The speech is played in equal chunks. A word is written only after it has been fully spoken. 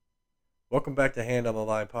Welcome back to Hand on the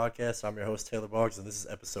Line podcast. I'm your host, Taylor Boggs, and this is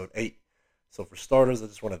episode 8. So, for starters, I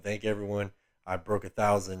just want to thank everyone. I broke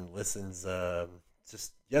 1,000 listens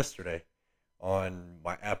just yesterday on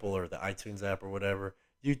my Apple or the iTunes app or whatever.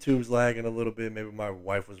 YouTube's lagging a little bit. Maybe my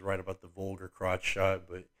wife was right about the vulgar crotch shot,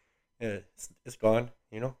 but yeah, it's gone.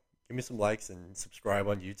 Give me some likes and subscribe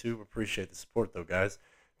on YouTube. Appreciate the support, though, guys.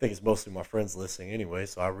 I think it's mostly my friends listening anyway,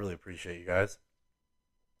 so I really appreciate you guys.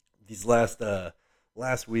 These last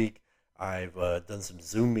week, I've done some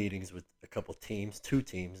Zoom meetings with a couple teams, 2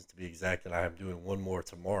 teams to be exact, and I am doing one more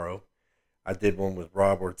tomorrow. I did one with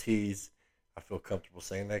Rob Ortiz. I feel comfortable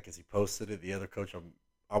saying that because he posted it. The other coach,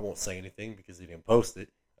 I won't say anything because he didn't post it.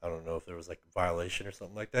 I don't know if there was like a violation or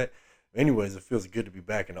something like that. Anyways, it feels good to be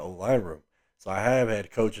back in the O line room. So I have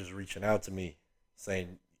had coaches reaching out to me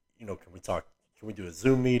saying, can we talk? Can we do a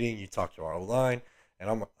Zoom meeting? You talk to our O line,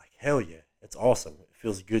 and I'm like, hell yeah, it's awesome. It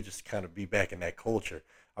feels good just to kind of be back in that culture.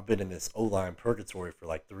 I've been in this O line purgatory for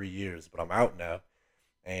like 3 years, but I'm out now,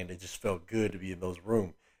 and it just felt good to be in those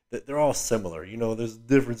rooms. They're all similar, There's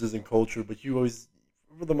differences in culture, but you always,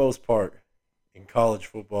 for the most part, in college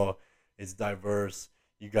football, it's diverse.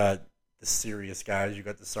 You got the serious guys, you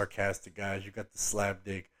got the sarcastic guys, you got the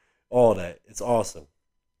slapdick, all that. It's awesome.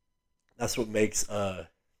 That's what makes the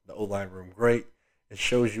O line room great. It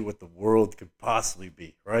shows you what the world could possibly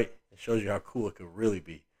be, right? It shows you how cool it could really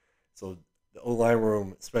be. So the O line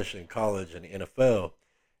room, especially in college and the NFL,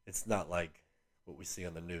 it's not like what we see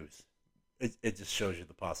on the news. It just shows you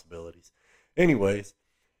the possibilities. Anyways,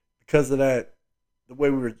 because of that,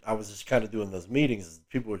 I was just kind of doing those meetings.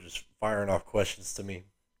 People were just firing off questions to me,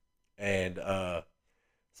 and so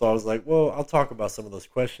I was like, well, I'll talk about some of those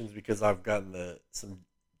questions because I've gotten some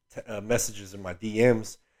messages in my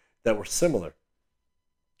DMs that were similar.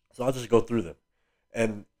 So I'll just go through them.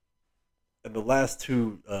 And in the last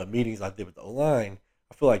two meetings I did with the line,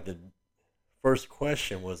 I feel like the first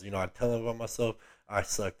question was, I tell them about myself. I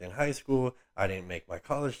sucked in high school. I didn't make my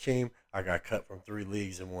college team. I got cut from 3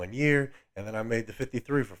 leagues in 1 year, and then I made the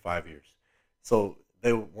 53 for 5 years. So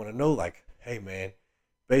they want to know, like, hey man,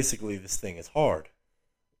 basically this thing is hard.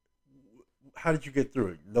 How did you get through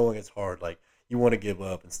it? Knowing it's hard, like you want to give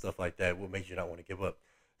up and stuff like that. What makes you not want to give up?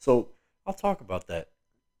 So I'll talk about that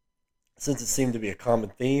since it seemed to be a common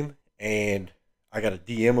theme, and I got a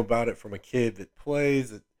DM about it from a kid that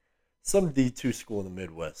plays at some D2 school in the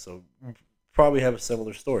Midwest. So we probably have a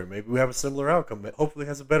similar story. Maybe we have a similar outcome. But hopefully,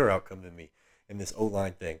 has a better outcome than me in this O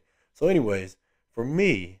line thing. So, anyways, for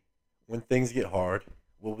me, when things get hard,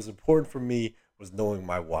 what was important for me was knowing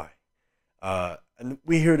my why. And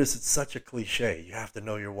we hear this; it's such a cliche. You have to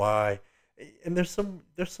know your why, and there's some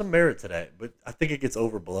merit to that. But I think it gets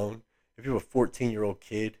overblown. If you're a 14-year-old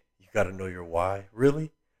kid, you got to know your why.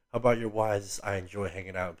 Really? How about your why is I enjoy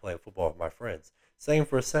hanging out and playing football with my friends? Same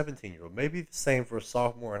for a 17-year-old. Maybe the same for a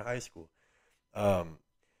sophomore in high school. Um,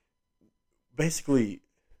 Basically,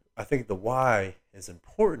 I think the why is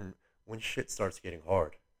important when shit starts getting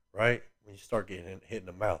hard, right? When you start getting hit in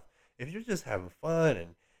the mouth. If you're just having fun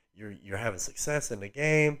and you're having success in the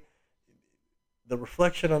game, the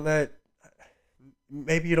reflection on that,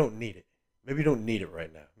 maybe you don't need it. Maybe you don't need it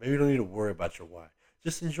right now. Maybe you don't need to worry about your why.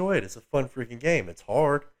 Just enjoy it. It's a fun freaking game. It's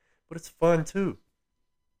hard, but it's fun too.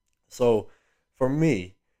 So for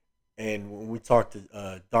me, and when we talked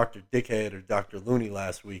to Dr. Dickhead or Dr. Looney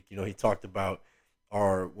last week, he talked about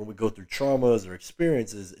our when we go through traumas or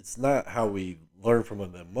experiences, it's not how we learn from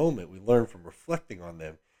them in the moment. We learn from reflecting on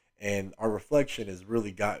them. And our reflection is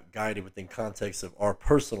really guided within context of our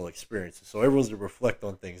personal experiences. So everyone's to reflect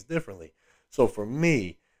on things differently. So for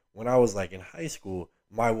me, when I was like in high school,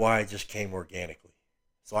 my why just came organically.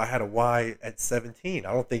 So I had a why at 17.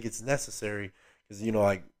 I don't think it's necessary because,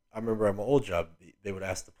 like, I remember at my old job, they would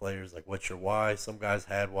ask the players, like, what's your why? Some guys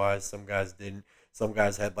had whys, some guys didn't. Some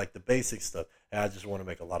guys had, like, the basic stuff. Hey, I just want to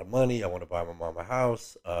make a lot of money. I want to buy my mom a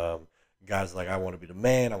house. Guys like, I want to be the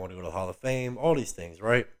man. I want to go to the Hall of Fame. All these things,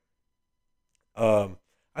 right?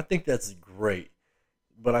 I think that's great.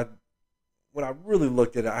 But when I really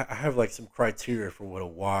looked at it, I have, like, some criteria for what a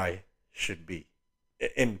why should be.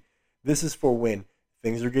 And this is for when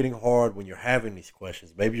things are getting hard, when you're having these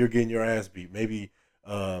questions. Maybe you're getting your ass beat. Maybe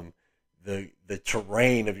um, the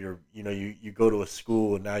terrain of you go to a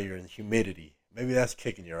school and now you're in humidity. Maybe that's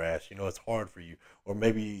kicking your ass. It's hard for you. Or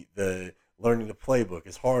maybe the learning the playbook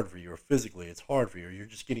is hard for you, or physically it's hard for you. Or you're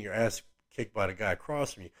just getting your ass kicked by the guy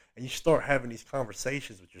across from you, and you start having these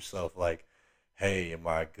conversations with yourself, like, "Hey, am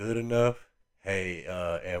I good enough? Hey,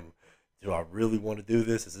 am do I really want to do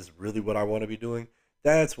this? Is this really what I want to be doing?"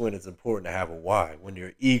 That's when it's important to have a why. When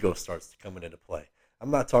your ego starts to come into play. I'm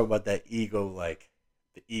not talking about that ego like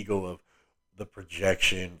the ego of the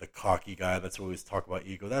projection, the cocky guy that's always talk about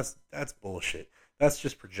ego. That's bullshit. That's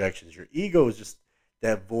just projections. Your ego is just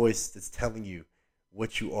that voice that's telling you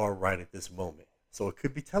what you are right at this moment. So it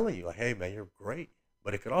could be telling you like, "Hey man, you're great,"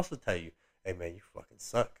 but it could also tell you, "Hey man, you fucking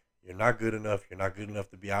suck. You're not good enough. You're not good enough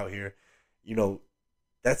to be out here." You know,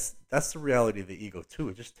 that's the reality of the ego too.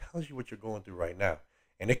 It just tells you what you're going through right now,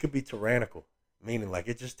 and it could be tyrannical, meaning like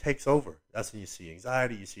it just takes over. That's when you see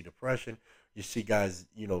anxiety, you see depression, you see guys,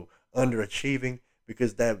 underachieving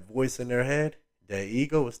because that voice in their head, that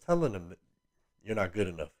ego, is telling them that you're not good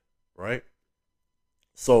enough, right?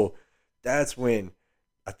 So that's when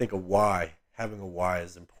I think a why, having a why,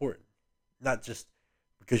 is important. Not just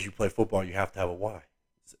because you play football, you have to have a why.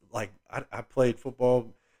 Like I played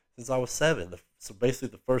football since I was 7. So basically,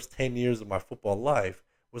 the first 10 years of my football life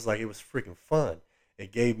was like it was freaking fun.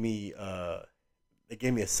 It gave me a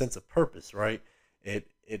sense of purpose, right? It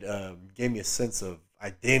gave me a sense of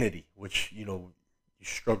identity, which you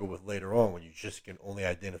struggle with later on when you just can only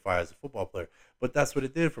identify as a football player. But that's what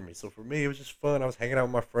it did for me. So for me, it was just fun. I was hanging out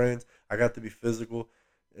with my friends. I got to be physical,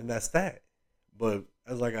 and that's that. But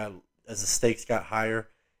as the stakes got higher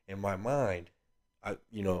in my mind, I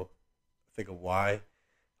think of why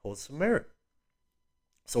holds some merit.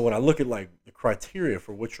 So when I look at like the criteria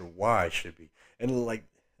for what your why should be, and like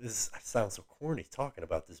this sounds so corny talking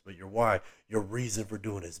about this, but your why, your reason for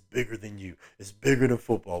doing it is bigger than you. It's bigger than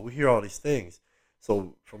football. We hear all these things.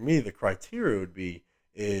 So for me, the criteria would be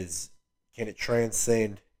is can it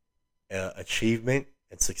transcend achievement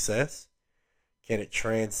and success? Can it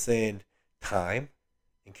transcend time?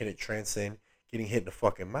 And can it transcend getting hit in the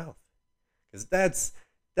fucking mouth? Because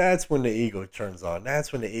that's when the ego turns on.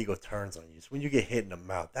 That's when the ego turns on you. It's when you get hit in the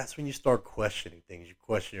mouth. That's when you start questioning things. You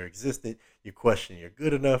question your existence. You question you're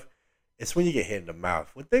good enough. It's when you get hit in the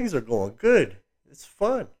mouth. When things are going good, it's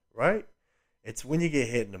fun, right? It's when you get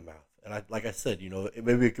hit in the mouth. And like I said,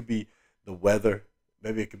 maybe it could be the weather.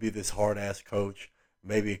 Maybe it could be this hard ass coach.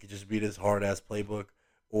 Maybe it could just be this hard ass playbook.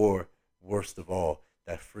 Or worst of all,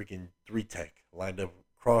 that freaking three tech lined up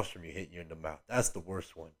across from you hitting you in the mouth. That's the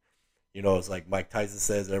worst one. It's like Mike Tyson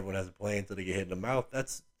says, everyone has a plan until they get hit in the mouth.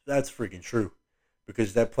 That's freaking true,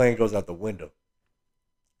 because that plan goes out the window.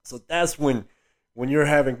 So that's when you're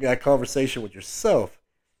having that conversation with yourself.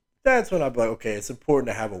 That's when I'm like, okay, it's important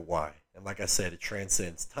to have a why. And like I said, it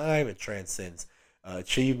transcends time, it transcends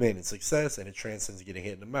achievement and success, and it transcends getting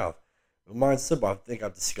hit in the mouth. But mine's simple. I think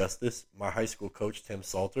I've discussed this. My high school coach, Tim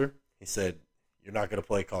Salter, he said, "You're not going to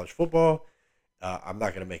play college football. I'm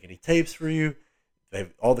not going to make any tapes for you.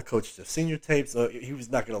 All the coaches have seen your tapes." So he was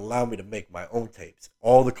not going to allow me to make my own tapes.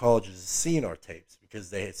 All the colleges have seen our tapes because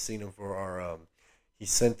they had seen them for our. He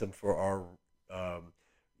sent them for our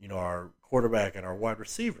quarterback and our wide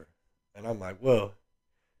receiver. And I'm like, well,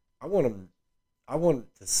 I want him. I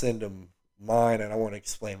want to send him mine, and I want to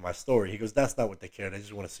explain my story. He goes, "That's not what they care. They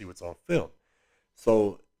just want to see what's on film."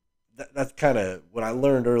 So that's kind of what I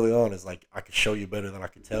learned early on. Is like I could show you better than I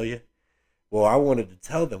could tell you. Well, I wanted to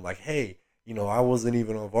tell them like, hey, I wasn't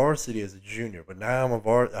even on varsity as a junior, but now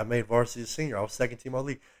I made varsity as a senior. I was second team all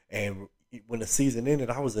league, and when the season ended,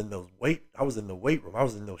 I was in the weight room. I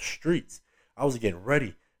was in those streets. I was getting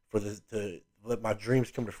ready for this to let my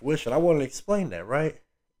dreams come to fruition. I wanted to explain that, right?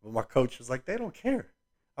 But my coach was like, they don't care.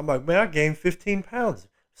 I'm like, man, I gained 15 pounds,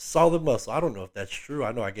 solid muscle. I don't know if that's true.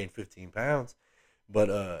 I know I gained 15 pounds, but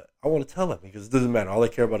I want to tell them because it doesn't matter. All they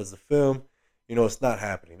care about is the film. It's not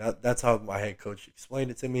happening. That's how my head coach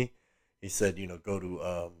explained it to me. He said, go to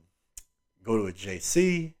a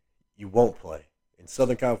JC, you won't play. In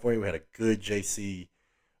Southern California, we had a good JC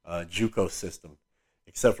JUCO system,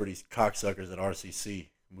 except for these cocksuckers at RCC.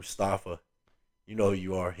 Mustafa, you know who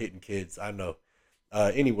you are, hitting kids. I know.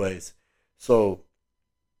 Anyways, so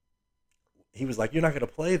he was like, "You're not gonna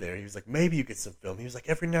play there." He was like, "Maybe you get some film." He was like,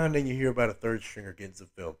 "Every now and then you hear about a third stringer getting some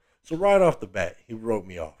film." So right off the bat, he wrote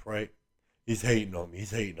me off. Right? He's hating on me.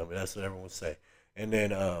 He's hating on me. That's what everyone say. And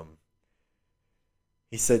then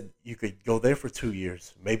he said you could go there for 2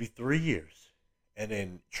 years, maybe 3 years, and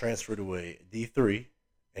then transfer to a D3.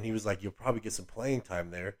 And he was like, you'll probably get some playing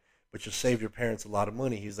time there, but you'll save your parents a lot of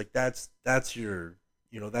money. He's like, that's your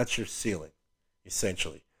that's your ceiling,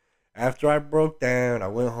 essentially. After I broke down, I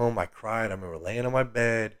went home, I cried. I remember laying on my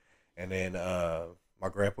bed, and then my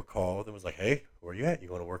grandpa called and was like, "Hey, where you at? You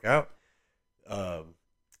want to work out?" Um,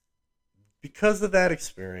 because of that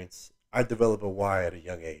experience, I developed a why at a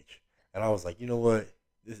young age, and I was like, you know what?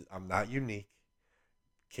 I'm not unique.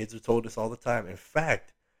 Kids are told this all the time. In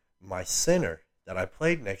fact, my center that I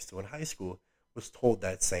played next to in high school was told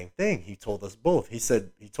that same thing. He told us both. He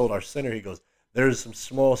told our center, he goes, "There's some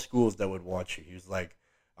small schools that would want you." He was like,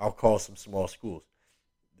 "I'll call some small schools."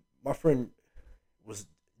 My friend, was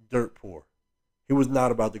dirt poor. He was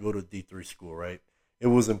not about to go to a D3 school, right? It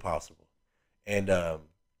was impossible. And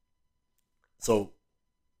so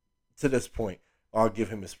to this point, I'll give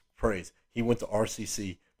him his praise. He went to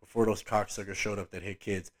RCC before those cocksuckers showed up that hit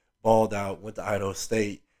kids, balled out, went to Idaho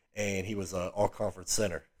State, and he was an all conference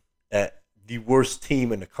center at the worst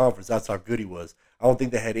team in the conference. That's how good he was. I don't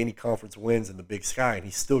think they had any conference wins in the Big Sky, and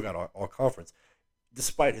he still got all conference,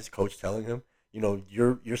 despite his coach telling him,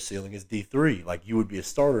 your ceiling is D3. Like you would be a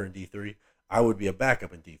starter in D3, I would be a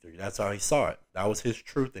backup in D3. That's how he saw it. That was his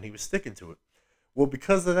truth, and he was sticking to it. Well,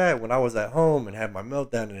 because of that, when I was at home and had my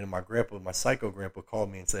meltdown, and then my psycho grandpa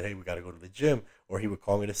called me and said, "Hey, we got to go to the gym," or he would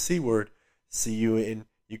call me the C word, "See you and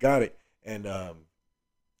you got it." And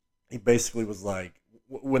he basically was like,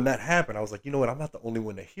 when that happened, I was like, you know what? I'm not the only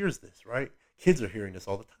one that hears this, right? Kids are hearing this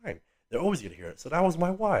all the time. They're always gonna hear it. So that was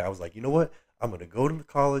my why. I was like, you know what? I'm gonna go to the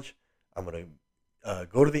college. I'm gonna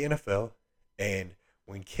go to the NFL, and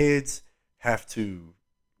when kids have to,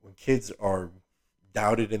 when kids are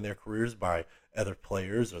doubted in their careers by other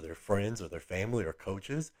players or their friends or their family or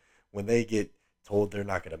coaches, when they get told they're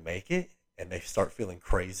not going to make it and they start feeling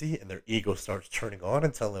crazy and their ego starts turning on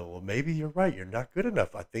and telling them, well, maybe you're right. You're not good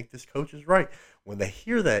enough. I think this coach is right. When they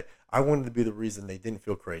hear that, I wanted to be the reason they didn't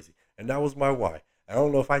feel crazy. And that was my why. I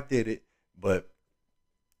don't know if I did it, but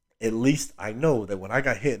at least I know that when I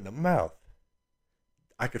got hit in the mouth,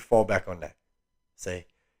 I could fall back on that. Say,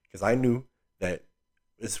 because I knew that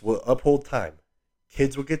this will uphold time.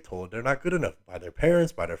 Kids will get told they're not good enough by their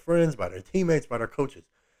parents, by their friends, by their teammates, by their coaches.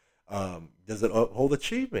 Does it uphold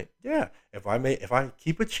achievement? Yeah. If I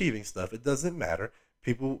keep achieving stuff, it doesn't matter.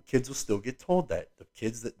 Kids will still get told that. The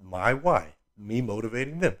kids that my why, me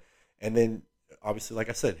motivating them, and then obviously, like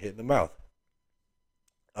I said, hit in the mouth.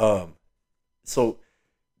 Um, so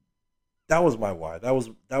that was my why. That was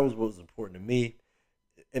what was important to me.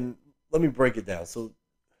 And let me break it down. So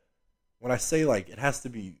when I say like it has to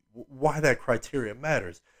be why that criteria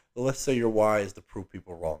matters, well, let's say your why is to prove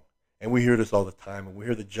people wrong. And we hear this all the time, and we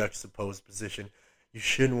hear the juxtaposed position. You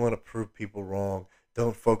shouldn't want to prove people wrong.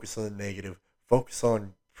 Don't focus on the negative. Focus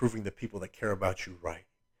on proving the people that care about you right.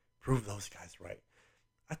 Prove those guys right.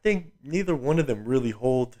 I think neither one of them really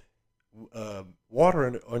hold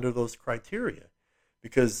water under those criteria.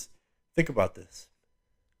 Because think about this.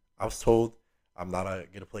 I was told I'm not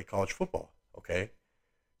going to play college football, okay?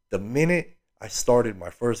 The minute I started my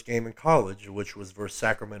first game in college, which was versus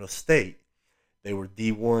Sacramento State, they were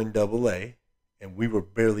D1 AA, and we were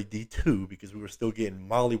barely D2 because we were still getting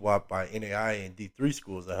mollywopped by NAI and D3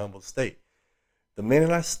 schools at Humboldt State. The minute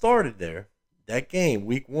I started there, that game,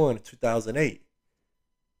 week 1 of 2008,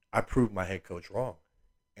 I proved my head coach wrong.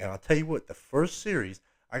 And I'll tell you what, the first series,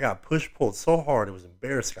 I got pulled so hard it was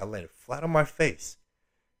embarrassing. I landed flat on my face.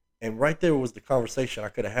 And right there was the conversation I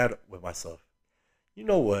could have had with myself. You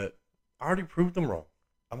know what? I already proved them wrong.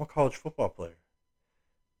 I'm a college football player.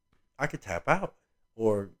 I could tap out,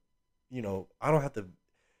 or I don't have to.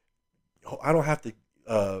 I don't have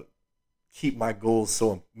to keep my goals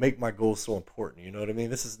make my goals so important. You know what I mean?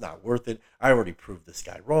 This is not worth it. I already proved this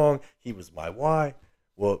guy wrong. He was my why.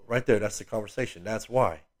 Well, right there, that's the conversation. That's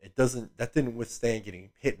why that didn't withstand getting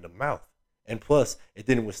hit in the mouth, and plus, it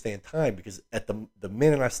didn't withstand time because at the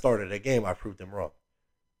minute I started that game, I proved him wrong,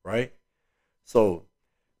 right? So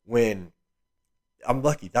when I'm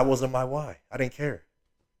lucky, that wasn't my why. I didn't care.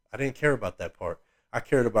 I didn't care about that part. I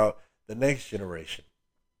cared about the next generation.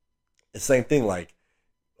 The same thing, like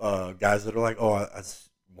guys that are like, "Oh, I just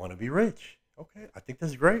want to be rich." Okay, I think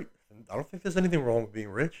that's great. I don't think there's anything wrong with being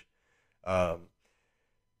rich. Um,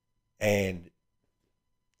 and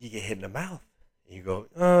you get hit in the mouth. You go,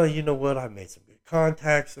 "Oh, you know what? I've made some good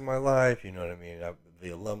contacts in my life. You know what I mean? The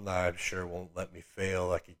alumni, I'm sure, won't let me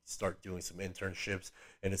fail. I could start doing some internships,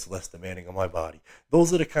 and it's less demanding on my body."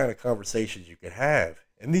 Those are the kind of conversations you could have.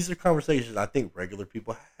 And these are conversations I think regular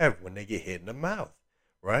people have when they get hit in the mouth,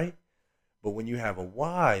 right? But when you have a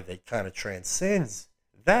why that kind of transcends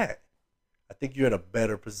that, I think you're in a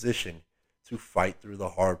better position to fight through the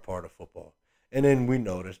hard part of football. And then we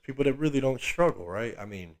know there's people that really don't struggle, right? I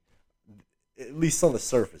mean, at least on the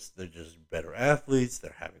surface, they're just better athletes.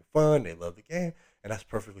 They're having fun. They love the game. And that's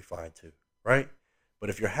perfectly fine too, right?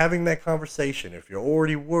 But if you're having that conversation, if you're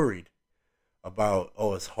already worried about,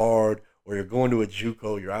 oh, it's hard, or you're going to a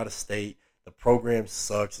JUCO, you're out of state, the program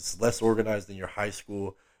sucks, it's less organized than your high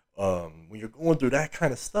school. When you're going through that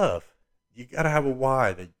kind of stuff, you got to have a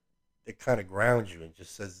why that kind of grounds you and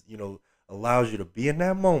just says, allows you to be in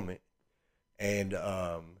that moment and,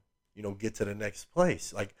 get to the next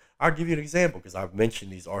place. Like, I'll give you an example because I've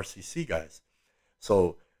mentioned these RCC guys.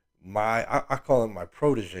 So I call him my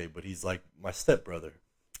protege, but he's like my stepbrother.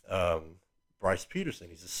 Bryce Peterson.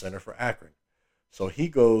 He's a center for Akron. So he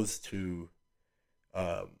goes to,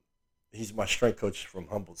 um, he's my strength coach from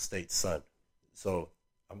Humboldt State's son. So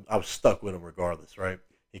I was stuck with him regardless, right?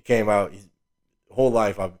 He came out. He's whole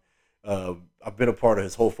life. I've been a part of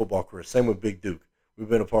his whole football career. Same with Big Duke. We've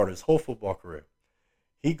been a part of his whole football career.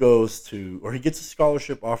 He goes to, or he gets a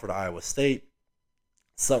scholarship offer to Iowa State.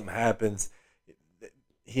 Something happens.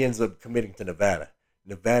 He ends up committing to Nevada.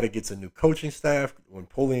 Nevada gets a new coaching staff when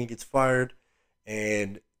Polian gets fired,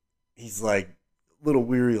 and he's like a little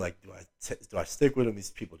weary. Like, do I stick with him?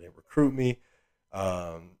 These people didn't recruit me.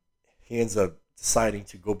 He ends up deciding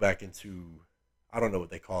to go back into, I don't know what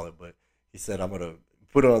they call it, but he said, I'm gonna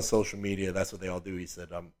put it on social media. That's what they all do. He said,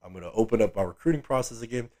 I'm gonna open up my recruiting process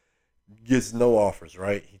again. Gets no offers.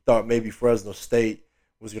 Right? He thought maybe Fresno State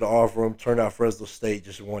was gonna offer him. Turned out Fresno State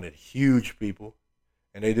just wanted huge people,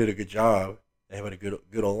 and they did a good job. They had a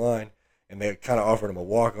good old line, and they kind of offered him a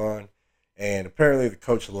walk on. And apparently, the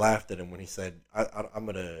coach laughed at him when he said, I'm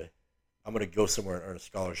gonna go somewhere and earn a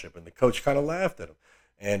scholarship." And the coach kind of laughed at him,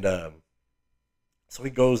 and so he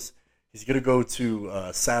goes. He's gonna go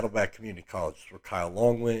to Saddleback Community College, where Kyle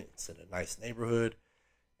Long went. It's in a nice neighborhood,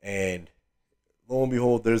 and lo and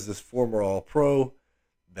behold, there's this former All-Pro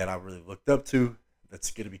that I really looked up to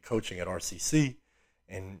that's gonna be coaching at RCC,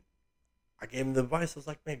 and I gave him the advice. I was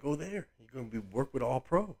like, "Man, go there. You're gonna be work with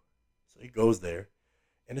All-Pro." So he goes there,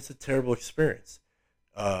 and it's a terrible experience.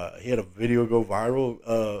 He had a video go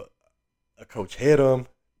viral. A coach hit him.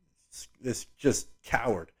 This just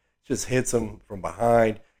coward just hits him from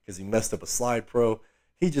behind because he messed up a slide pro.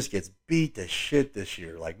 He just gets beat to shit this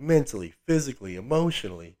year, like mentally, physically,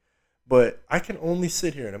 emotionally. But I can only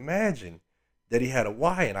sit here and imagine that he had a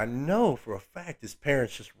why, and I know for a fact his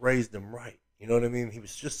parents just raised him right. You know what I mean? He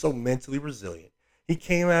was just so mentally resilient. He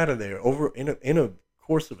came out of there over in a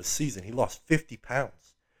course of a season. He lost 50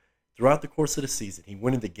 pounds throughout the course of the season. He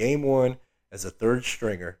went into game one as a third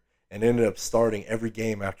stringer and ended up starting every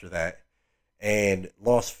game after that, and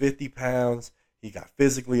lost 50 pounds. He got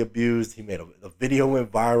physically abused. He made the video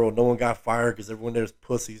went viral. No one got fired because everyone there's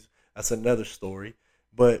pussies. That's another story.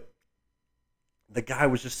 But the guy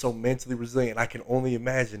was just so mentally resilient. I can only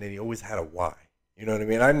imagine that he always had a why. You know what I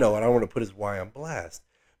mean? I know, and I don't want to put his why on blast,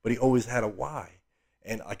 but he always had a why.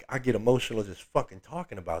 And like, I get emotional just fucking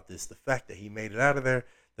talking about this. The fact that he made it out of there,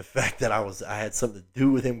 the fact that I had something to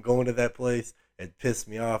do with him going to that place, it pissed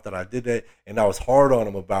me off that I did that, and I was hard on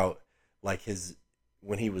him about like his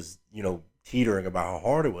when he was teetering about how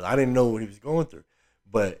hard it was. I didn't know what he was going through,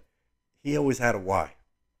 but he always had a why.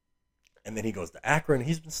 And then he goes to Akron.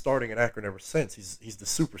 He's been starting at Akron ever since. He's the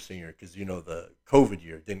super senior because the COVID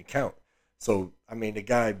year didn't count. So I mean, the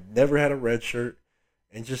guy never had a red shirt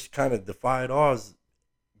and just kind of defied odds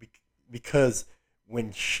because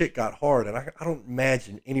when shit got hard, and I don't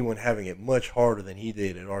imagine anyone having it much harder than he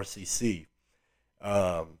did at RCC.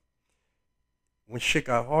 When shit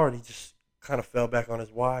got hard, he just kind of fell back on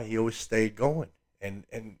his why. He always stayed going, and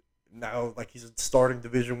now like he's a starting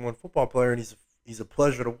Division I football player, and he's a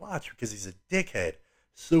pleasure to watch because he's a dickhead,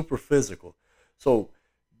 super physical. So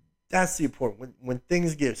that's the important. When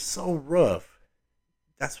things get so rough,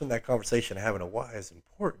 that's when that conversation of having a why is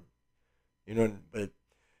important. But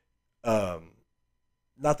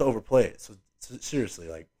not to overplay it. So seriously,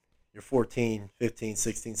 like you're 14, 15,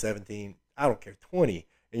 16, 17, I don't care, 20,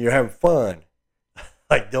 and you're having fun.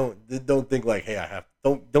 Like don't think like, hey,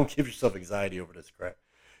 don't give yourself anxiety over this crap.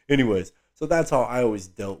 Anyways, so that's how I always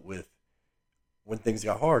dealt with when things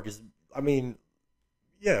got hard. Because I mean,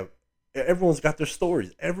 yeah, everyone's got their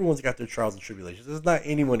stories. Everyone's got their trials and tribulations. There's not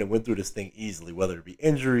anyone that went through this thing easily, whether it be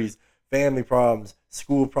injuries, family problems,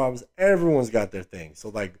 school problems. Everyone's got their thing. So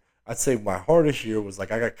like, I'd say my hardest year was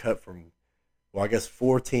like I got cut from, well, I guess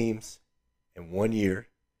 4 teams in 1 year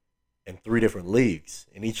in 3 different leagues.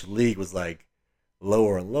 And each league was like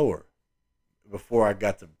lower and lower before I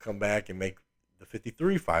got to come back and make the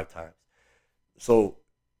 53 5 times. So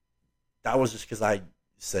that was just because I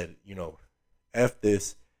said, F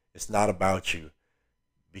this. It's not about you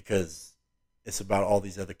because it's about all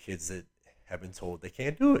these other kids that have been told they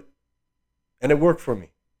can't do it. And it worked for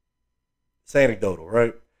me. It's anecdotal,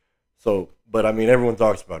 right? So, but I mean, everyone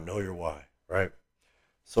talks about know your why, right?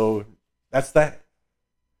 So that's that.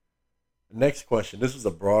 The next question, this was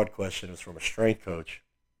a broad question. It was from a strength coach.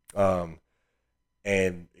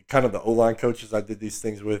 And kind of the O-line coaches I did these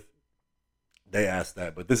things with, they asked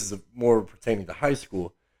that. But this is more pertaining to high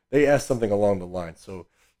school. They asked something along the line. So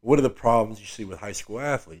what are the problems you see with high school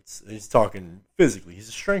athletes? And he's talking physically. He's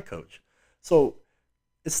a strength coach. So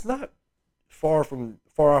it's not far off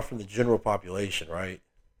from the general population, right?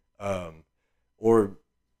 Or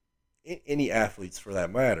any athletes for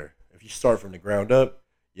that matter. If you start from the ground up,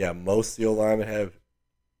 yeah, most of the O-linemen have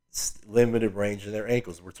limited range in their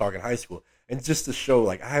ankles. We're talking high school. And just to show,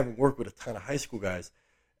 like, I haven't worked with a ton of high school guys.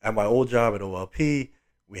 At my old job at OLP,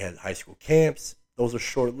 we had high school camps. Those are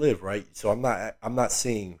short lived, right? So I'm not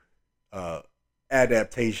seeing uh,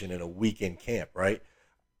 adaptation in a weekend camp, right?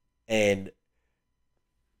 And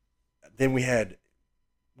then we had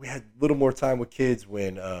a little more time with kids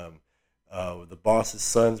when the boss's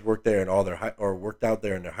sons worked there and all their or worked out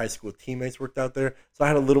there and their high school teammates worked out there. So I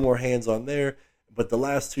had a little more hands on there. But the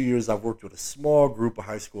last 2 years, I've worked with a small group of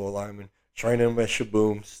high school linemen, training them at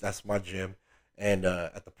Shaboom's. That's my gym, and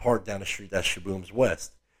at the park down the street, that's Shaboom's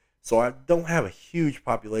West. So I don't have a huge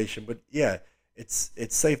population, but yeah, it's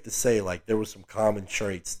safe to say like there were some common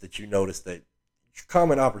traits that you noticed, that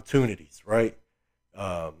common opportunities, right?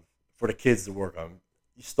 um, for the kids to work on.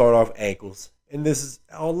 You start off ankles, and this is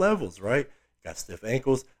all levels, right? Got stiff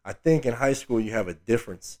ankles. I think in high school you have a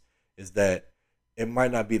difference, is that it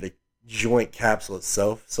might not be the joint capsule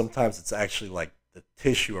itself. Sometimes it's actually like the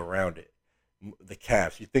tissue around it, the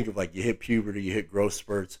calves. You think of like you hit puberty, you hit growth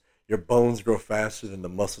spurts, your bones grow faster than the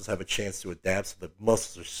muscles have a chance to adapt, so the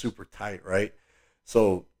muscles are super tight, right?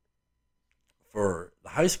 So for the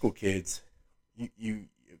high school kids, you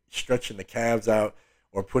stretching the calves out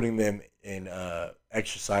or putting them in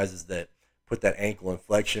exercises that put that ankle in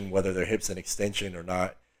flexion, whether they're hips in extension or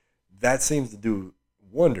not, that seems to do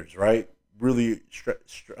wonders, right? Really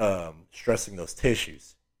stressing those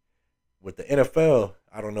tissues. With the NFL,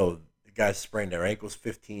 I don't know, the guys sprained their ankles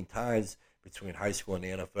 15 times between high school and the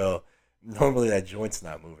NFL. Normally that joint's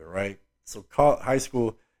not moving, right? So high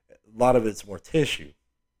school, a lot of it's more tissue,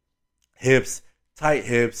 hips, tight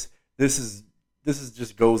hips. This is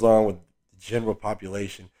just goes on with the general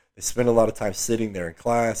population. They spend a lot of time sitting there in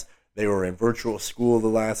class. They were in virtual school the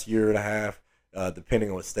last year and a half, depending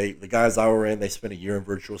on what state. The guys I were in, they spent a year in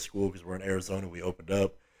virtual school because we're in Arizona. We opened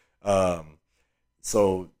up. Um,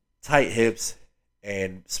 so tight hips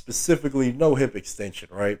and specifically no hip extension,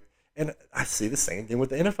 right? And I see the same thing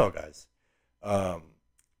with the NFL guys. Um,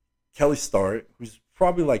 Kelly Starrett, who's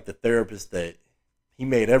probably like the therapist that he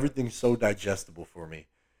made everything so digestible for me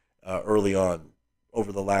early on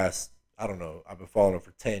over the last, I don't know, I've been following him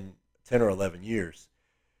for 10 or 11 years.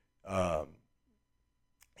 Um,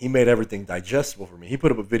 he made everything digestible for me. He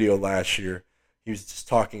put up a video last year. He was just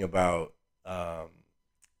talking about a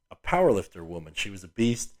powerlifter woman. She was a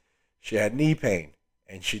beast. She had knee pain,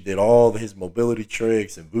 and she did all his mobility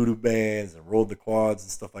tricks and voodoo bands and rolled the quads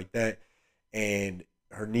and stuff like that. And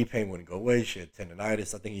her knee pain wouldn't go away. She had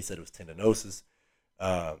tendonitis. I think he said it was tendinosis.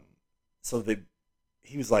 Um, so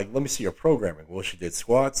he was like, let me see your programming. Well, she did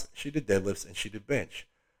squats, she did deadlifts, and she did bench.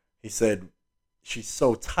 He said she's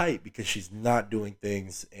so tight because she's not doing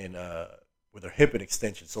things in with her hip and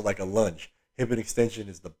extension. So like a lunge. Hip and extension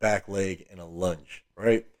is the back leg in a lunge,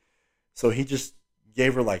 right? So he just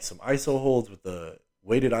gave her like some iso holds with the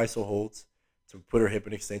weighted iso holds to put her hip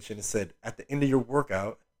and extension, and said at the end of your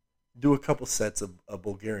workout, do a couple sets of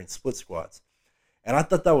Bulgarian split squats. And I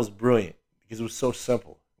thought that was brilliant because it was so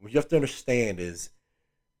simple. What you have to understand is,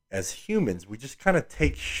 as humans, we just kind of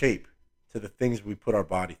take shape to the things we put our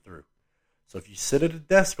body through. So if you sit at a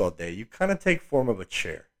desk all day, you kind of take form of a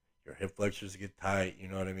chair. Your hip flexors get tight. You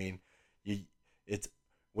know what I mean? You, it's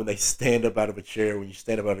when they stand up out of a chair. When you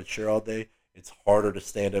stand up out of a chair all day, it's harder to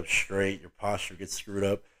stand up straight. Your posture gets screwed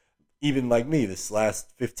up. Even like me, this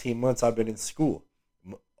last 15 months I've been in school,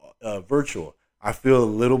 virtual. I feel a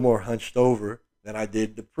little more hunched over than I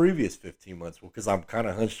did the previous 15 months. Well, because I'm kind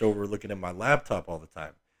of hunched over looking at my laptop all the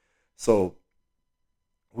time. So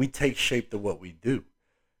we take shape to what we do.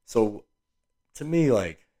 So to me,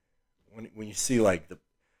 like when you see like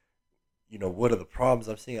what are the problems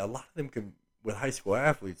I'm seeing, a lot of them can, with high school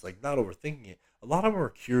athletes, like not overthinking it, a lot of them are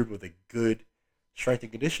cured with a good strength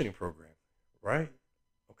and conditioning program, right?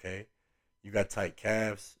 Okay. You got tight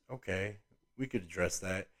calves. Okay. We could address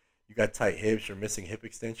that. You got tight hips, you're missing hip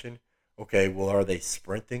extension. Okay, well, are they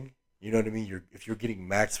sprinting? You know what I mean? If you're getting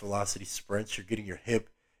max velocity sprints, you're getting your hip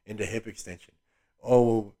into hip extension. Oh,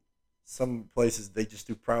 well, some places they just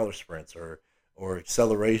do prowler sprints or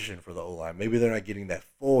acceleration for the O line. Maybe they're not getting that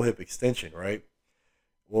full hip extension, right?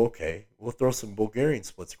 Well, okay, we'll throw some Bulgarian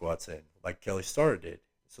split squats in, like Kelly Starter did,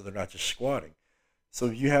 so they're not just squatting. So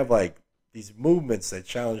you have like these movements that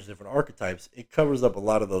challenge different archetypes. It covers up a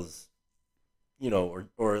lot of those,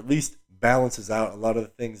 or at least balances out a lot of the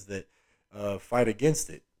things that fight against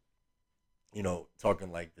it.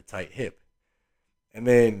 Talking like the tight hip. And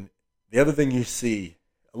then the other thing you see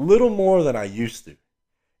a little more than I used to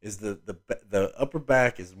is the upper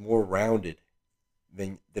back is more rounded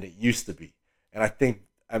than it used to be. And I think,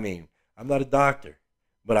 I mean, I'm not a doctor,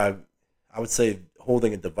 But I would say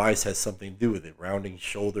holding a device has something to do with it. Rounding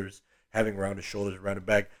shoulders, having rounded shoulders, rounded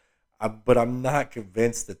back. But I'm not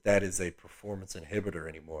convinced that that is a performance inhibitor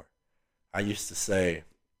anymore. I used to say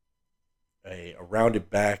a rounded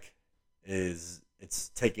back is it's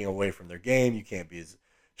taking away from their game. You can't be as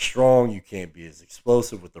strong. You can't be as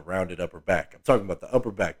explosive with the rounded upper back. I'm talking about the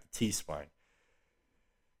upper back, the T spine.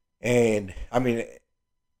 And I mean,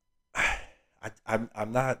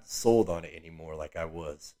 I'm not sold on it anymore like I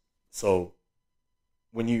was. So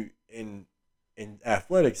when you in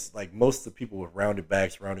athletics, like most of the people with rounded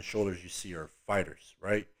backs, rounded shoulders you see are fighters,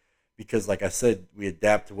 right? Because like I said, we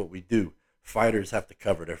adapt to what we do. Fighters have to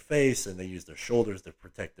cover their face and they use their shoulders to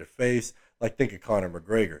protect their face. Like think of Conor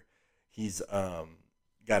McGregor. He's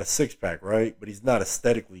got a six pack, right? But he's not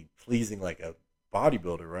aesthetically pleasing like a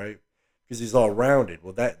bodybuilder, right? Because he's all rounded.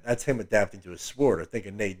 Well, that's him adapting to his sport. Or think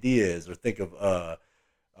of Nate Diaz, or think of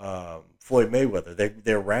Floyd Mayweather.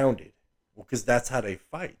 They're rounded. Well, because that's how they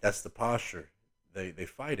fight. That's the posture they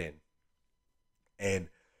fight in. And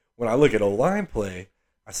when I look at O line play,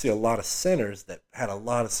 I see a lot of centers that had a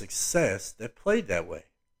lot of success that played that way.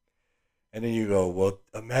 And then you go, well,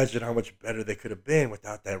 imagine how much better they could have been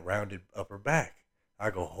without that rounded upper back. I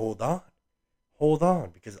go, hold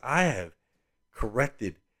on, because I have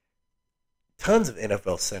corrected tons of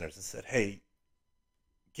NFL centers and said, hey,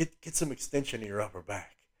 get some extension in your upper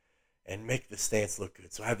back and make the stance look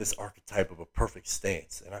good. So I have this archetype of a perfect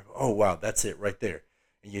stance. And I go, oh, wow, that's it right there.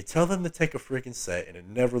 And you tell them to take a freaking set, and it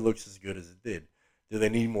never looks as good as it did. Do they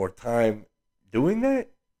need more time doing that?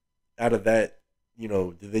 Out of that,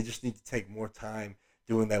 do they just need to take more time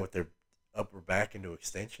doing that with their upper back into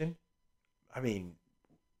extension? I mean,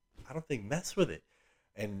 I don't think mess with it.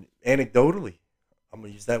 And anecdotally, I'm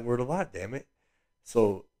gonna use that word a lot. Damn it.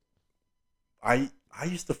 So I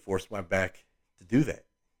used to force my back to do that,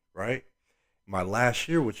 right? My last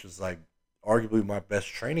year, which was like arguably my best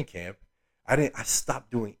training camp, I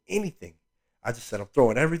stopped doing anything. I just said I'm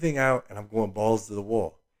throwing everything out and I'm going balls to the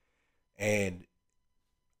wall. And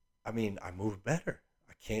I mean, I moved better.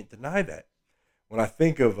 I can't deny that. When I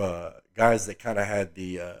think of guys that kind of had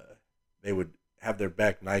they would have their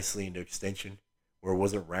back nicely into extension, where it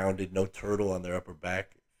wasn't rounded, no turtle on their upper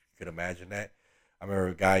back. If you could imagine that. I remember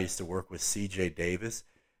a guy I used to work with, C.J. Davis.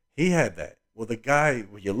 He had that. Well, the guy,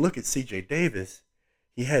 when you look at C.J. Davis,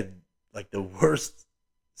 he had like the worst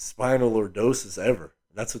spinal lordosis ever.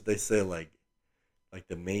 That's what they say, like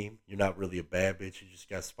the meme. You're not really a bad bitch. You just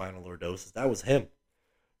got spinal lordosis. That was him.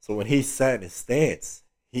 So when he sat in his stance,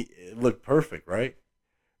 it looked perfect, right?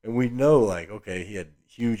 And we know, like, okay, he had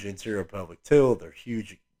huge anterior pelvic tilt or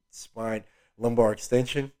huge spine, lumbar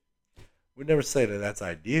extension. We never say that that's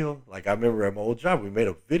ideal. Like I remember at my old job, we made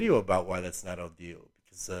a video about why that's not ideal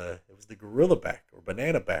because it was the gorilla back or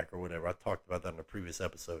banana back or whatever. I talked about that in a previous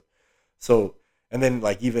episode. So and then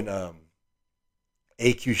like even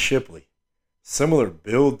AQ Shipley, similar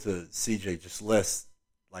build to CJ, just less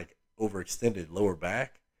like overextended lower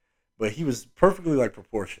back, but he was perfectly like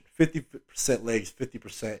proportioned. 50% legs,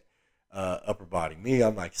 50% upper body. Me,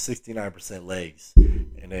 I'm like 69% legs,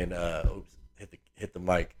 and then oops, hit the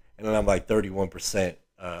mic, and then I'm like 31%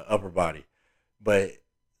 upper body. But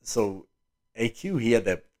so AQ, he had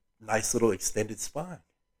that nice little extended spine,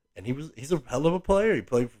 and he's a hell of a player. He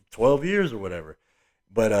played for 12 years or whatever.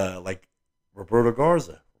 But like Roberto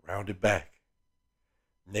Garza, rounded back.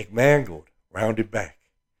 Nick Mangold, rounded back.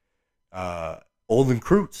 Olin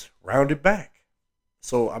Kreutz, rounded back.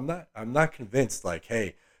 So I'm not convinced. Like,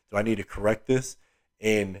 hey, do I need to correct this?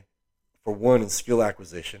 And for one, in skill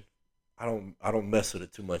acquisition, I don't mess with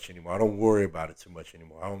it too much anymore. I don't worry about it too much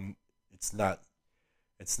anymore. I don't. It's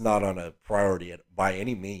not on a priority by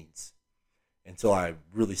any means until I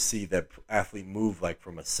really see that athlete move like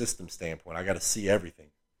from a system standpoint. I got to see everything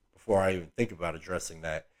before I even think about addressing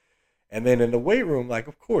that. And then in the weight room, like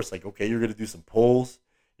of course, like okay, you're gonna do some pulls.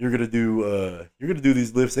 You're gonna do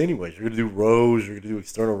these lifts anyways. You're gonna do rows. You're gonna do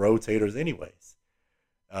external rotators anyways.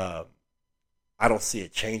 Um, I don't see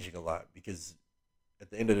it changing a lot because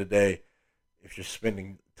at the end of the day, if you're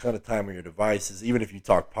spending a ton of time on your devices, even if you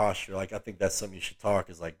talk posture, like I think that's something you should talk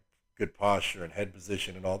is like good posture and head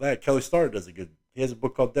position and all that. Kelly Starter does a good. He has a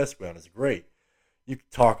book called Desk Bound. It's great. You can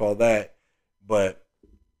talk all that, but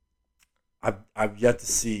I've yet to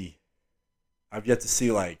see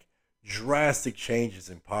like drastic changes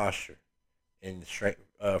in posture and strength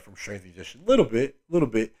from strength and condition. Little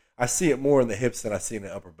bit. I see it more in the hips than I see in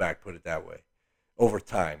the upper back. Put it that way. Over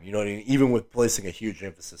time, you know what I mean. Even with placing a huge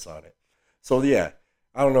emphasis on it. So yeah,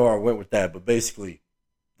 I don't know where I went with that, but basically,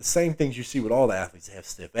 the same things you see with all the athletes. They have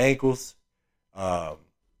stiff ankles. Um,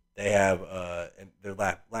 They have and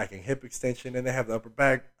they're lacking hip extension, and they have the upper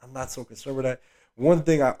back. I'm not so concerned with that. One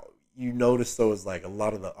thing you notice though is like a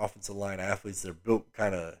lot of the offensive line athletes, they're built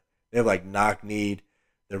kind of, they have like knock kneed.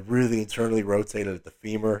 They're really internally rotated at the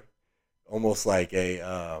femur, almost like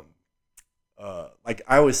a like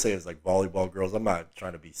I always say it's like volleyball girls. I'm not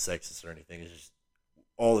trying to be sexist or anything. It's just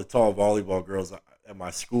all the tall volleyball girls at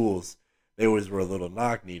my schools, they always were a little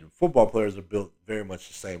knock kneed. Football players are built very much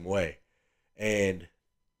the same way. And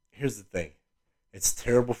here's the thing, it's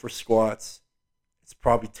terrible for squats. It's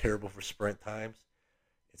probably terrible for sprint times.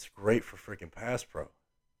 It's great for freaking pass pro.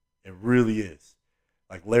 It really is.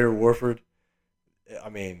 Like Larry Warford, I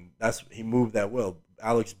mean, that's he moved that well.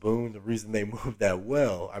 Alex Boone, the reason they moved that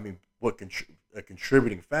well, I mean, a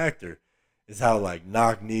contributing factor is how like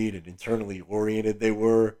knock kneed and internally oriented they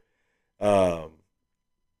were. Um,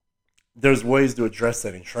 there's ways to address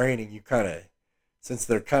that in training. You kind of, since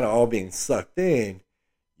they're kind of all being sucked in,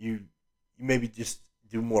 you you maybe just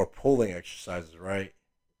do more pulling exercises, right?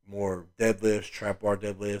 More deadlifts, trap bar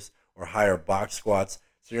deadlifts, or higher box squats.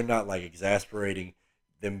 So you're not like exasperating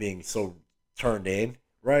them being so turned in,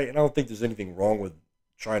 right? And I don't think there's anything wrong with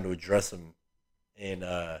trying to address them in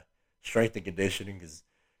strength and conditioning because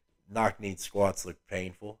knock knee squats look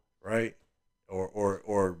painful, right?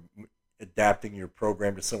 Or adapting your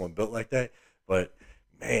program to someone built like that. But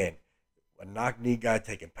man, a knock knee guy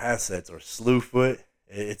taking pass sets or slew foot,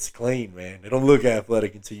 it's clean, man. They don't look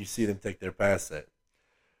athletic until you see them take their pass set.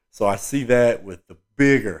 So I see that with the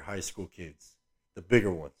bigger high school kids, the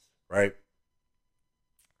bigger ones, right?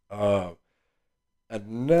 Uh,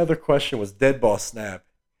 Another question was dead ball snap,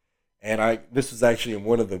 and I this was actually in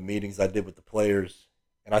one of the meetings I did with the players,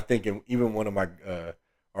 and I think in even one of my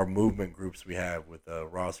our movement groups we have with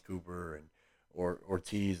Ross Cooper and or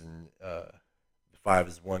Ortiz and the Five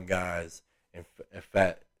is One guys and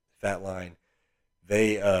Fat Line,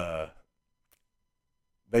 they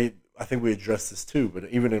they I think we addressed this too, but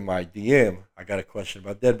even in my DM, I got a question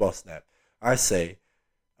about dead ball snap. I say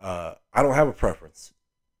I don't have a preference.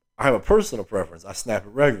 I have a personal preference. I snap it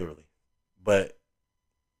regularly, but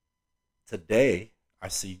today I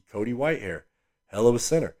see Cody Whitehair, hell of a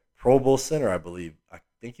center, Pro Bowl center, I believe. I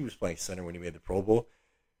think he was playing center when he made the Pro Bowl.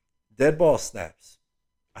 Dead ball snaps.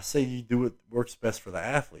 I say you do what works best for the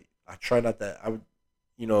athlete. I try not that. I would,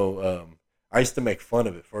 you know, I used to make fun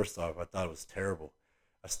of it. First off, I thought it was terrible.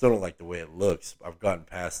 I still don't like the way it looks. I've gotten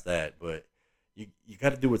past that, but you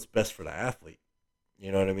got to do what's best for the athlete.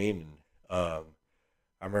 You know what I mean? And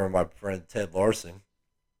I remember my friend Ted Larson.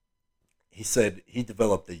 He said he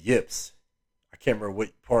developed the yips. I can't remember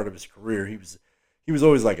what part of his career he was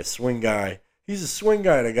always like a swing guy. He's a swing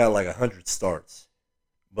guy that got like 100 starts,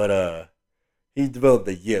 but he developed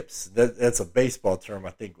the yips. That's a baseball term.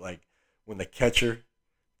 I think like when the catcher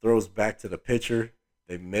throws back to the pitcher,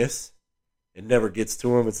 they miss. It never gets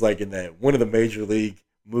to him. It's like in that one of the major league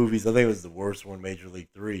movies. I think it was the worst one, Major League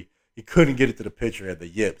Three. He couldn't get it to the pitcher. He had the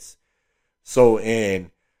yips. So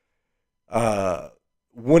in uh,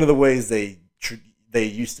 one of the ways they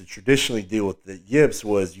used to traditionally deal with the yips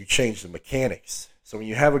was you change the mechanics. So when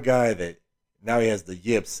you have a guy that now he has the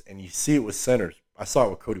yips, and you see it with centers. I saw it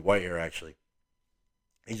with Cody Whitehair actually.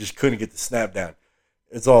 He just couldn't get the snap down.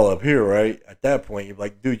 It's all up here, right? At that point, you're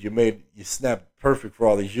like, dude, you snapped perfect for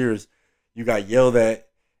all these years. You got yelled at,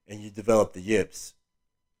 and you developed the yips.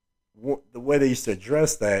 The way they used to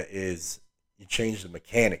address that is you change the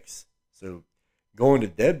mechanics. So going to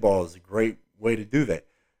dead ball is a great way to do that.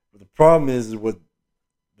 But the problem is what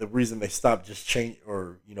the reason they stopped just change,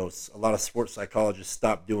 or a lot of sports psychologists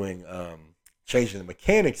stopped doing changing the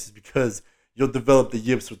mechanics is because you'll develop the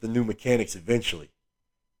yips with the new mechanics eventually.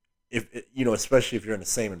 If especially if you're in the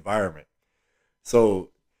same environment.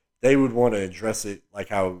 So they would want to address it like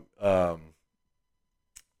how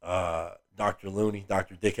Dr. Looney,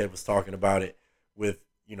 Dr. Dickhead was talking about it with,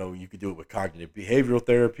 you could do it with cognitive behavioral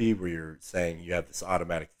therapy where you're saying you have this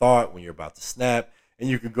automatic thought when you're about to snap, and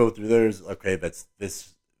you could go through theirs. Okay,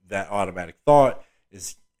 that automatic thought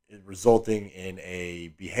is resulting in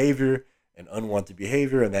a behavior, an unwanted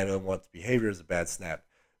behavior, and that unwanted behavior is a bad snap.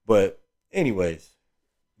 But anyways,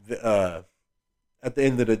 the, at the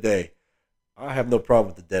end of the day, I have no problem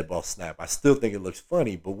with the dead ball snap. I still think it looks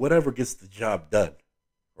funny, but whatever gets the job done,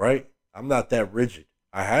 right? I'm not that rigid.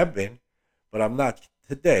 I have been, but I'm not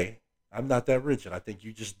today. I'm not that rigid. I think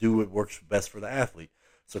you just do what works best for the athlete.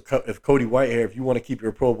 So if Cody Whitehair, if you want to keep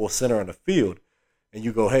your Pro Bowl center on the field, and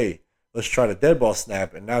you go, hey, let's try the dead ball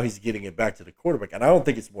snap, and now he's getting it back to the quarterback, and I don't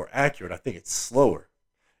think it's more accurate. I think it's slower,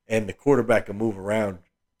 and the quarterback can move around.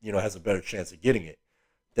 Has a better chance of getting it.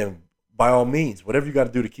 Then by all means, whatever you got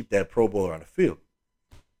to do to keep that Pro Bowler on the field,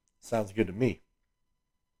 sounds good to me.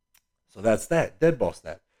 So that's that. Dead ball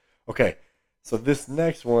snap. Okay. So this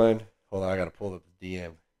next one, hold on, I gotta pull up the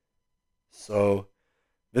DM. So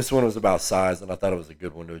this one was about size, and I thought it was a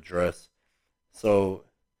good one to address. So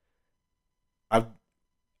I've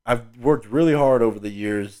I've worked really hard over the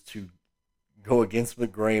years to go against the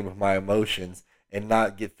grain of my emotions and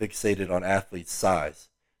not get fixated on athletes' size.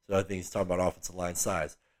 So I think he's talking about offensive line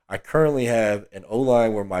size. I currently have an O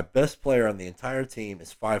line where my best player on the entire team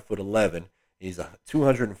is 5'11". He's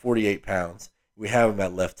 248 pounds. We have him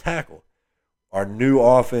at left tackle. Our new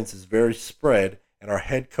offense is very spread, and our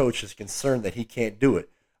head coach is concerned that he can't do it.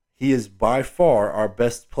 He is by far our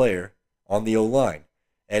best player on the O line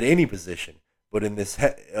at any position. But in this,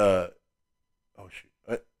 oh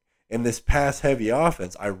shoot, in this pass heavy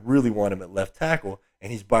offense, I really want him at left tackle,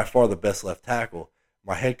 and he's by far the best left tackle.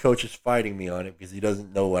 My head coach is fighting me on it because he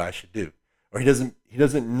doesn't know what I should do, or he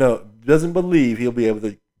doesn't believe he'll be able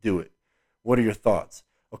to do it. What are your thoughts?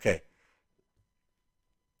 Okay,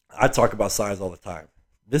 I talk about size all the time.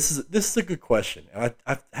 This is a good question, and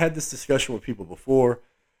I've had this discussion with people before.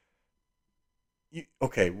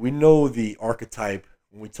 Okay, we know the archetype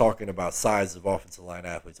when we're talking about size of offensive line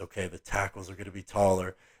athletes. Okay, the tackles are going to be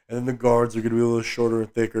taller, and then the guards are going to be a little shorter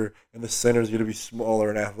and thicker, and the center is going to be smaller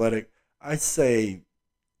and athletic. I say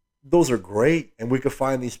those are great, and we could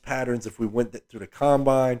find these patterns if we went through the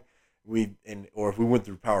combine, or if we went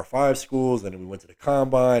through Power Five schools, and then we went to the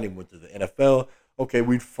combine and went to the NFL. Okay,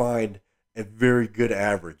 we'd find a very good